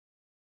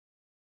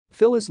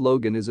Phyllis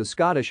Logan is a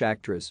Scottish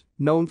actress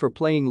known for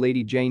playing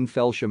Lady Jane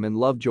Felsham in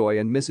Lovejoy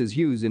and Mrs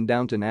Hughes in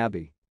Downton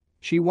Abbey.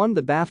 She won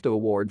the BAFTA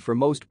Award for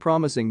Most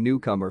Promising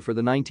Newcomer for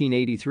the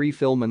 1983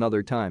 film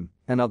Another Time,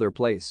 Another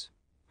Place.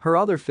 Her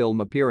other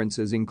film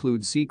appearances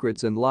include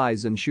Secrets and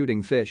Lies and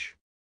Shooting Fish.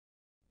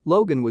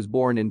 Logan was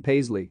born in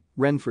Paisley,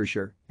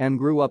 Renfrewshire, and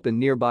grew up in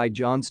nearby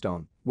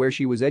Johnstone, where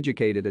she was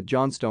educated at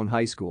Johnstone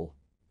High School.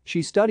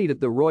 She studied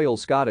at the Royal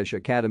Scottish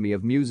Academy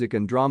of Music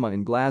and Drama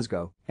in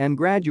Glasgow and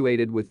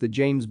graduated with the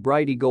James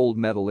Brighty Gold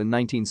Medal in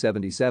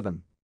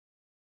 1977.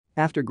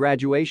 After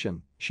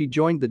graduation, she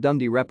joined the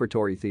Dundee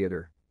Repertory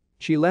Theatre.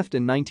 She left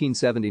in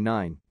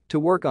 1979 to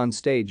work on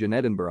stage in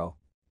Edinburgh.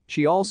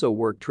 She also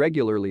worked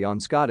regularly on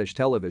Scottish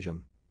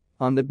television.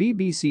 On the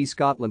BBC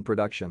Scotland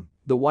production,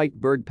 The White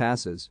Bird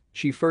Passes,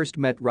 she first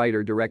met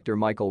writer-director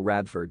Michael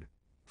Radford.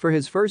 For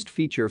his first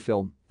feature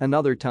film,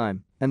 Another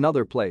Time,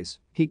 Another Place,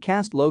 he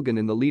cast Logan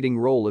in the leading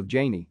role of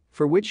Janie,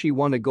 for which she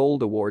won a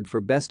Gold Award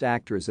for Best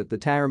Actress at the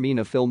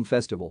Taormina Film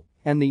Festival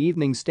and the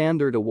Evening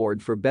Standard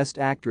Award for Best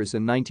Actress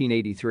in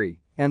 1983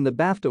 and the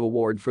BAFTA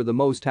Award for the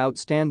Most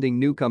Outstanding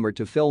Newcomer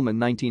to Film in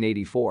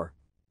 1984.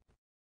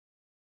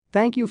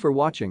 Thank you for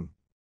watching.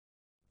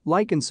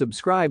 Like and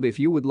subscribe if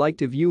you would like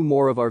to view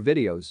more of our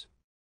videos.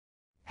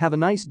 Have a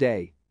nice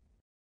day.